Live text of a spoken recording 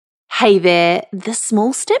Hey there, the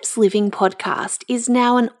Small Steps Living podcast is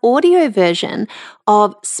now an audio version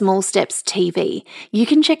of Small Steps TV. You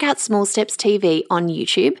can check out Small Steps TV on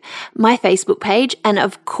YouTube, my Facebook page, and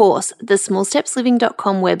of course, the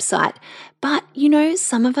smallstepsliving.com website. But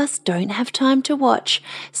some of us don't have time to watch.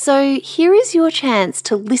 So here is your chance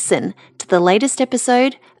to listen to the latest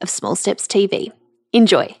episode of Small Steps TV.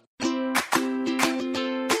 Enjoy.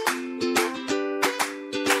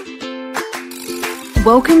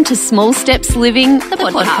 Welcome to Small Steps Living, the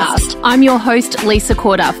podcast. I'm your host, Lisa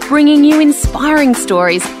Corduff, bringing you inspiring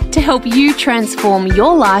stories to help you transform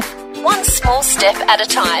your life one small step at a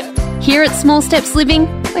time. Here at Small Steps Living,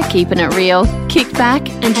 we're keeping it real. Kick back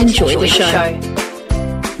and enjoy the show.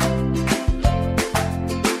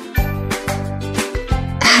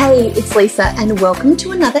 Hey, it's Lisa and welcome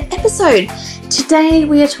to another episode. Today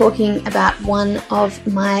we are talking about one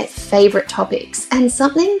of my favourite topics and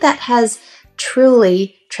something that has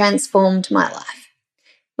truly transformed my life.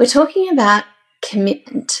 We're talking about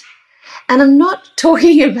commitment. And I'm not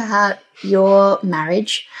talking about your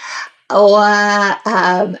marriage or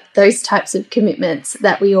those types of commitments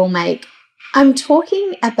that we all make. I'm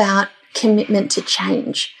talking about commitment to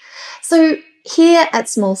change. So here at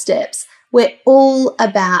Small Steps, we're all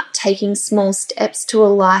about taking small steps to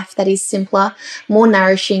a life that is simpler, more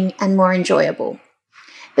nourishing, and more enjoyable.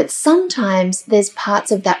 But sometimes there's parts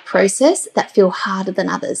of that process that feel harder than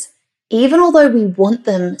others. Even although we want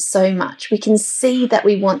them so much, we can see that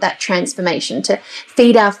we want that transformation to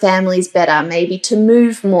feed our families better, maybe to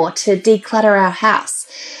move more, to declutter our house.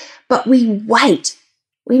 But we wait.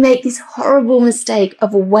 We make this horrible mistake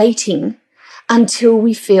of waiting until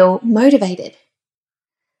we feel motivated.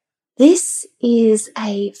 This is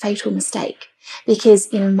a fatal mistake because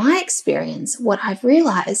in my experience, what I've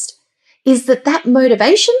realized is that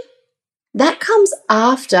motivation, that comes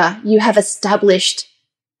after you have established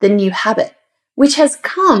the new habit, which has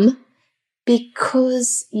come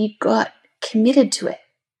because you got committed to it.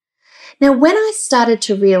 Now, when I started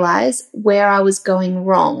to realize where I was going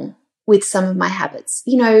wrong with some of my habits,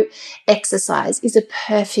 exercise is a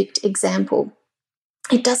perfect example.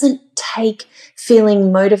 It doesn't take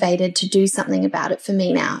feeling motivated to do something about it for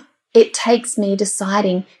me now. It takes me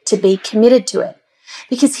deciding to be committed to it.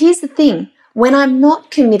 Because here's the thing, when I'm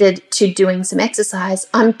not committed to doing some exercise,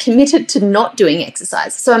 I'm committed to not doing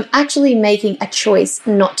exercise. So I'm actually making a choice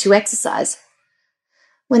not to exercise.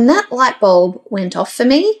 When that light bulb went off for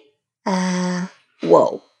me,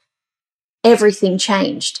 everything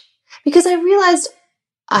changed. Because I realized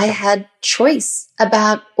I had choice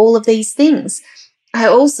about all of these things. I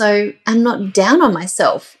also am not down on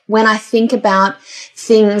myself when I think about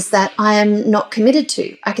things that I am not committed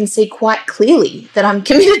to. I can see quite clearly that I'm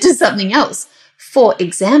committed to something else. For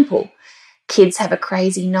example, kids have a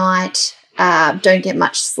crazy night, don't get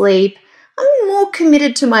much sleep. I'm more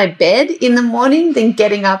committed to my bed in the morning than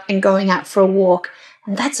getting up and going out for a walk,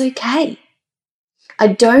 and that's okay. I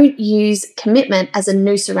don't use commitment as a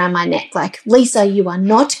noose around my neck, like, Lisa, you are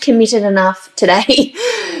not committed enough today.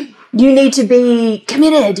 You need to be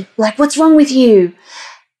committed. Like, what's wrong with you?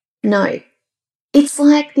 No. It's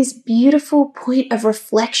like this beautiful point of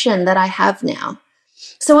reflection that I have now.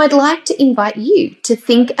 So I'd like to invite you to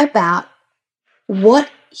think about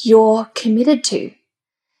what you're committed to.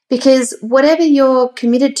 Because whatever you're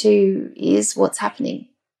committed to is what's happening.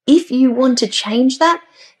 If you want to change that,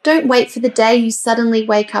 don't wait for the day you suddenly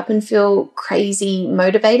wake up and feel crazy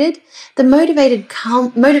motivated. The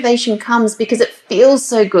motivation comes because it feels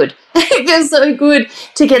so good. It feels so good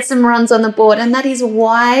to get some runs on the board. And that is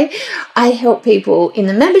why I help people in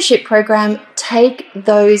the membership program take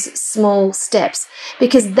those small steps.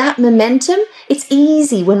 Because that momentum, it's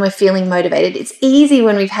easy when we're feeling motivated. It's easy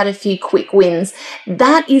when we've had a few quick wins.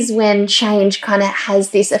 That is when change kind of has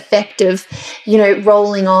this effect of,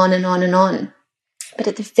 rolling on and on and on. But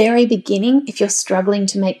at the very beginning, if you're struggling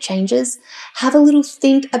to make changes, have a little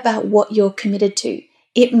think about what you're committed to.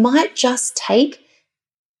 It might just take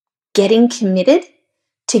getting committed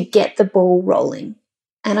to get the ball rolling.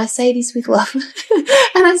 And I say this with love.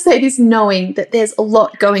 And I say this knowing that there's a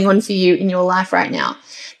lot going on for you in your life right now.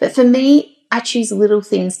 But for me, I choose little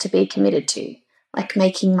things to be committed to, like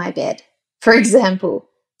making my bed. For example,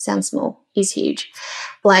 sounds small, is huge.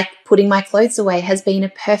 Like putting my clothes away has been a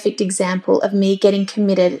perfect example of me getting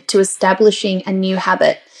committed to establishing a new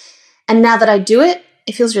habit. And now that I do it,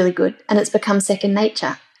 it feels really good and it's become second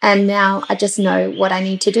nature. And now I just know what I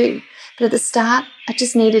need to do. But at the start, I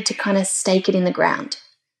just needed to kind of stake it in the ground.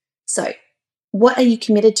 So, what are you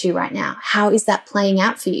committed to right now? How is that playing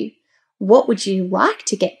out for you? What would you like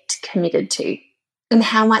to get committed to? And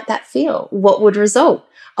how might that feel? What would result?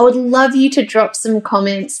 I would love you to drop some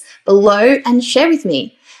comments below and share with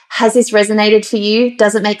me. Has this resonated for you?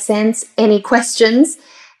 Does it make sense? Any questions?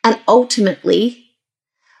 And ultimately,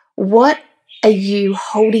 what are you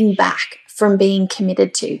holding back from being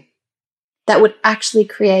committed to that would actually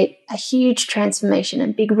create a huge transformation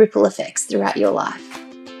and big ripple effects throughout your life?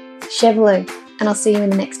 Share below, and I'll see you in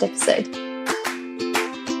the next episode.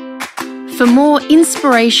 For more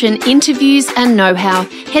inspiration, interviews, and know-how,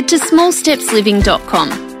 head to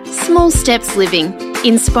smallstepsliving.com. Small Steps Living,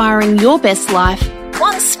 inspiring your best life,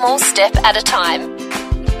 one small step at a time.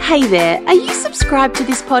 Hey there, are you subscribed to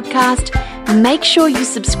this podcast? Make sure you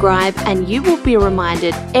subscribe and you will be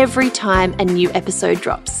reminded every time a new episode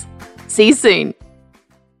drops. See you soon.